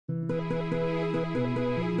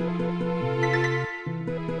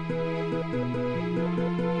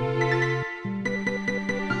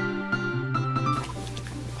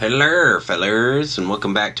Hello, fellers, and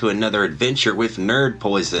welcome back to another adventure with Nerd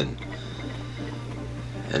Poison.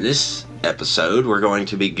 In this episode, we're going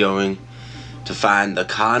to be going to find the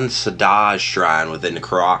Kuhn Sidajj shrine within the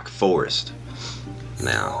Korok forest.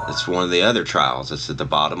 Now, it's one of the other trials. It's at the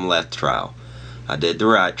bottom left trial. I did the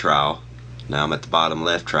right trial. Now I'm at the bottom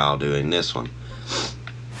left trial doing this one.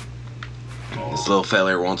 This little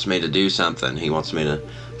feller wants me to do something. He wants me to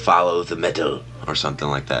follow the metal or something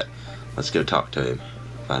like that. Let's go talk to him.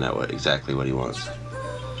 Find out exactly what he wants.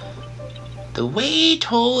 The way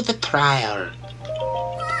to the trial.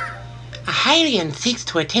 A Hylian seeks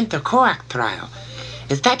to attempt the Korok trial.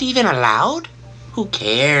 Is that even allowed? Who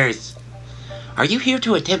cares? Are you here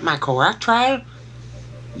to attempt my Korok trial?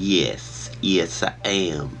 Yes I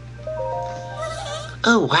am.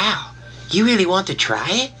 Oh wow, you really want to try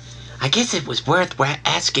it? I guess it was worth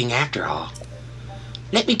asking after all.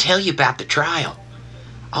 Let me tell you about the trial.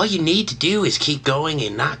 All you need to do is keep going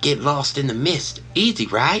and not get lost in the mist. Easy,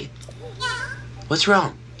 right? What's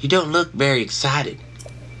wrong? You don't look very excited.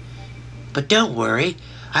 But don't worry,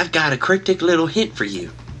 I've got a cryptic little hint for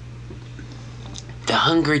you. The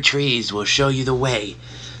hungry trees will show you the way.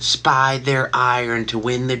 Spy their iron to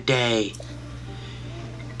win the day.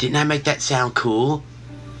 Didn't I make that sound cool?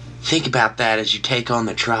 Think about that as you take on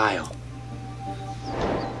the trial.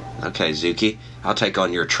 Okay, Zooki, I'll take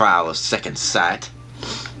on your trial of second sight.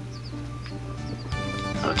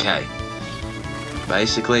 Okay.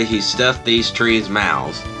 Basically, he stuffed these trees'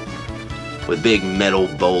 mouths with big metal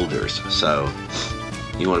boulders. So,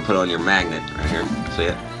 you want to put on your magnet right here. See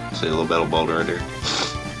it? See a little metal boulder right there?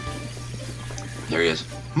 There he is.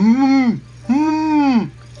 Oh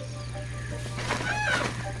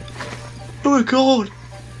my god!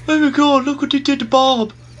 Oh my god, look what they did to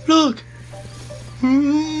Bob! Look!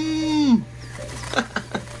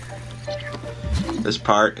 This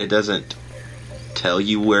part, it doesn't tell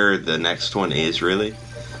you where the next one is, really.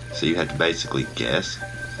 So you have to basically guess.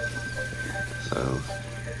 So,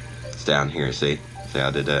 it's down here, see? See how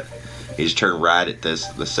I did that? You just turn right at the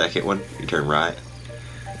second one. You turn right.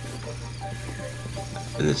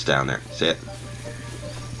 And it's down there. See it?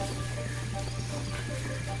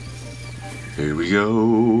 Here we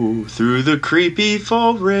go, through the creepy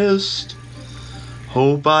forest.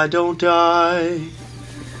 Hope I don't die.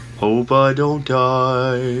 Hope I don't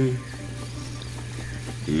die.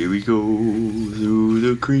 Here we go, through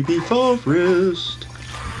the creepy forest.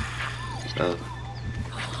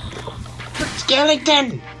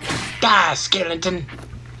 Skeleton! Die, skeleton!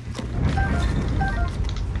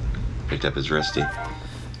 Picked up his rusty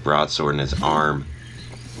broadsword in his arm.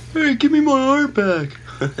 Hey, give me my arm back.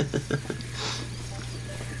 Is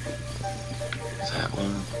that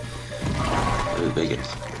one? Ooh, biggins.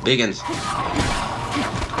 Biggins!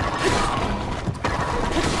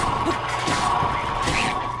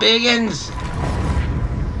 Biggins!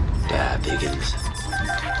 Die, Biggins.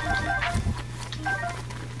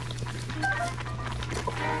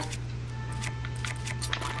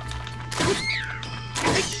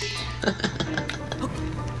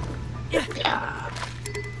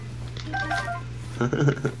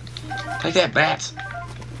 Take that, bats!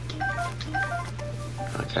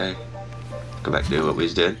 Okay. Go back to do what we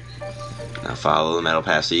just did. Now follow the metal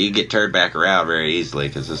path. So you can get turned back around very easily,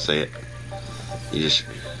 because let's see it. You just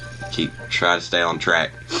try to stay on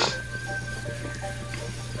track.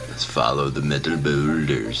 Let's follow the metal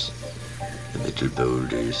boulders. The metal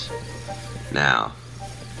boulders. Now,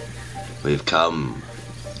 we've come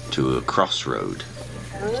to a crossroad.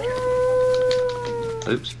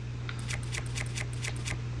 Oops.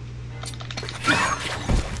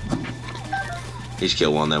 He just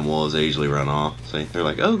killed one of them wolves. They usually run off. See? They're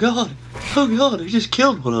like, oh god! Oh god! I just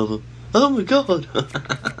killed one of them! Oh my god!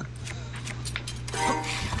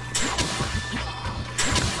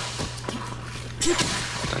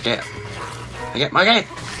 I get my game!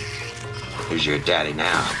 Who's your daddy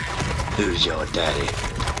now? Who's your daddy?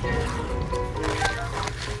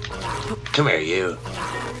 Come here, you.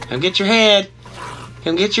 Come get your head.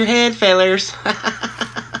 Come get your head, fellers.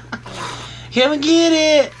 Come and get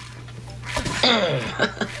it.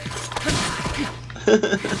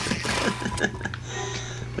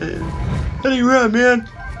 That ain't right, man.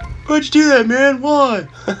 Why'd you do that, man? Why?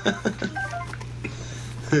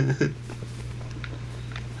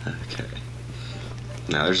 Okay.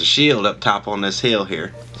 Now there's a shield up top on this hill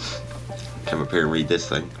here. Come up here and read this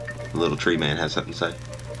thing. The little tree man has something to say.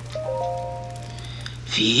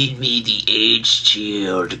 Feed me the aged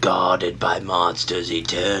shield guarded by monsters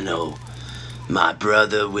eternal. My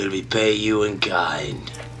brother will repay you in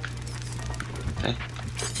kind. Okay.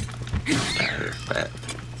 There's bat.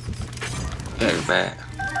 There's bat.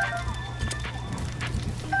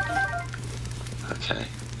 Okay.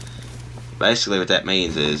 Basically what that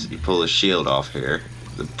means is you pull the shield off here.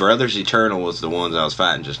 The Brothers Eternal was the ones I was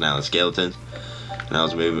fighting just now, the skeletons. And I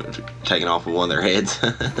was taking off with one of their heads.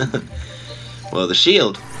 Well, the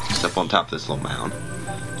shield is up on top of this little mound.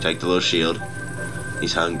 Take the little shield.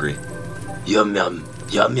 He's hungry. Yum, yum,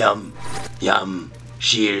 yum, yum, yum,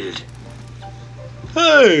 shield.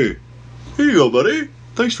 Hey! Here you go, buddy.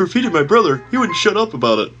 Thanks for feeding my brother. He wouldn't shut up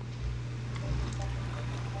about it.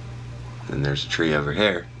 And there's a tree over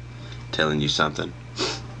here telling you something.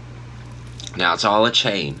 Now it's all a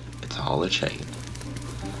chain. It's all a chain.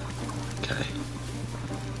 Okay.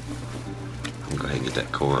 I'm gonna go ahead and get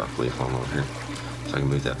that Korok leaf on over here so I can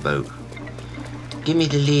move that boat. Give me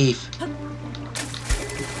the leaf.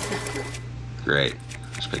 Great.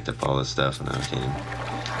 Just picked up all this stuff and now I can't even.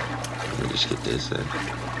 Let me just get this in.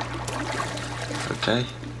 Okay.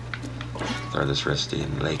 Throw this Recieve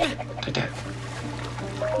in the lake. Take that.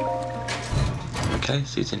 Okay,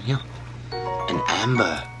 see it's in here. An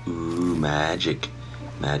amber. Ooh, magic.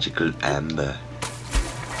 Magical amber.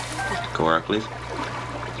 Korok leaf.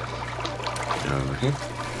 Over here.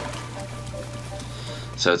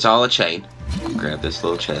 So it's all a chain. Grab this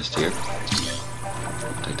little chest here.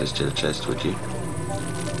 Take this to the chest with you.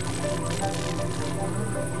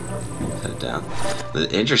 Set it down. The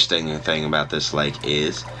interesting thing about this lake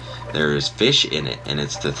is there is fish in it, and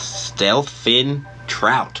it's the stealth fin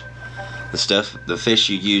trout. The fish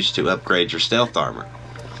you use to upgrade your stealth armor.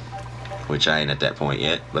 Which I ain't at that point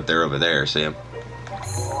yet, but they're over there, see them?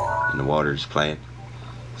 In the water just playing.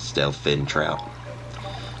 Stealth fin trout.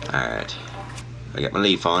 Alright. I got my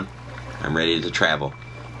leaf on. I'm ready to travel.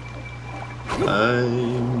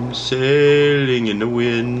 I'm sailing in the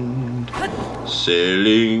wind,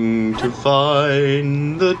 sailing to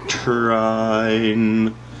find the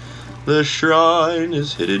shrine. The shrine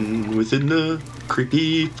is hidden within the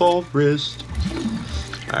creepy forest.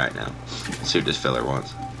 Alright now, let's see what this fella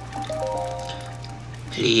wants.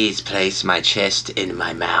 Please place my chest in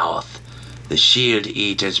my mouth. The Shield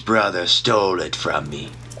Eater's brother stole it from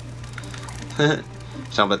me. Talking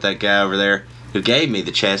about that guy over there who gave me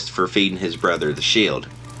the chest for feeding his brother the shield.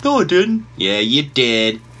 No, I didn't. Yeah, you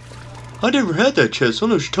did. I never had that chest. I don't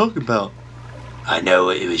know what you're talking about. I know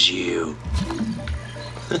it was you.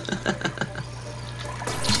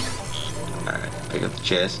 Alright, pick up the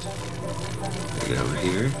chest. Take it over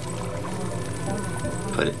here.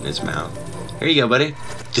 Put it in his mouth. Here you go, buddy.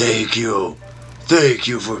 Thank you. Thank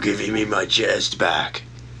you for giving me my chest back.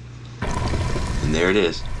 And there it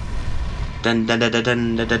is. Dun dun dun dun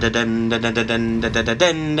dun dun dun dun dun dun dun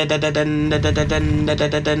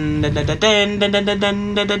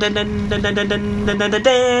dun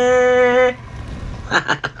dun.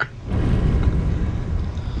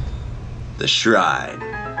 The shrine.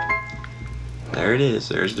 There it is.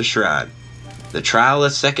 There's the shrine. The trial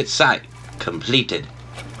of second sight completed.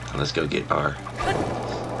 Now let's go get our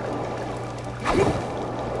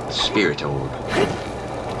spirit orb.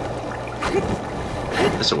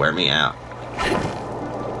 This will wear me out.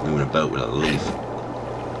 Moving a boat with a leaf.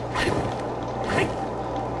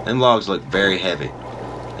 Them logs look very heavy,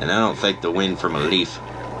 and I don't think the wind from a leaf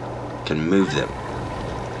can move them.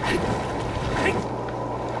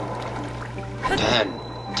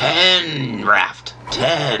 10 raft.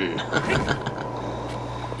 10.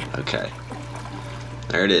 Okay.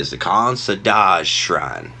 There it is, the Kuhn Sidajj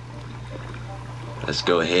shrine. Let's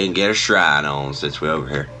go ahead and get a shrine on since we're over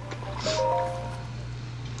here.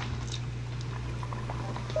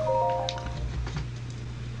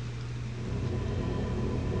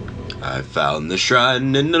 I found the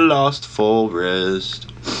shrine in the lost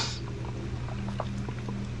forest.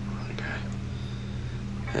 Okay.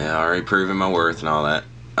 Yeah, I already proven my worth and all that.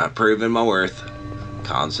 I've proven my worth.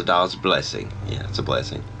 Kuhn Sidajj's blessing. Yeah, it's a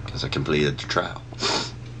blessing because I completed the trial.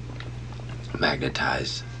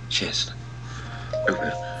 Magnetized chest.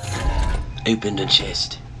 Open the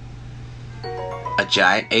chest. A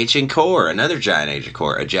giant ancient core. Another giant ancient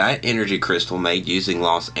core. A giant energy crystal made using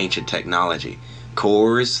lost ancient technology.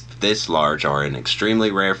 Cores this large are an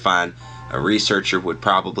extremely rare find. A researcher would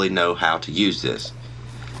probably know how to use this.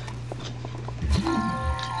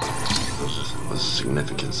 What's the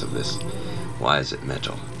significance of this? Why is it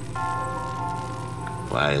metal?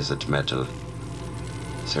 Why is it metal?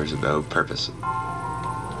 Serves no purpose.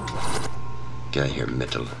 Get out of here,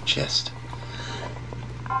 metal chest.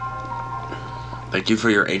 Thank you for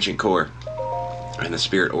your ancient core and the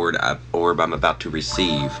spirit orb I'm about to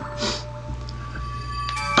receive.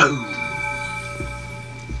 Boom!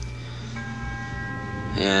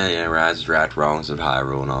 Yeah, rights, right, wrongs of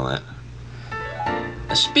Hyrule and all that.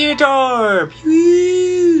 A spirit orb!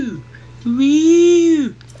 Woo!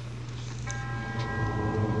 Woo!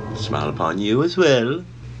 smile upon you as well.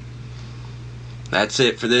 That's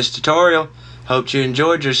it for this tutorial. Hope you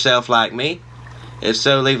enjoyed yourself like me. If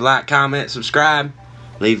so, leave a like, comment, subscribe.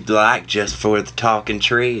 Leave the like just for the talking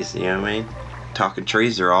trees, you know what I mean? Talking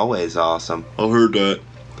trees are always awesome. I heard that.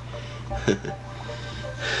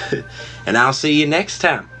 And I'll see you next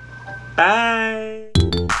time. Bye.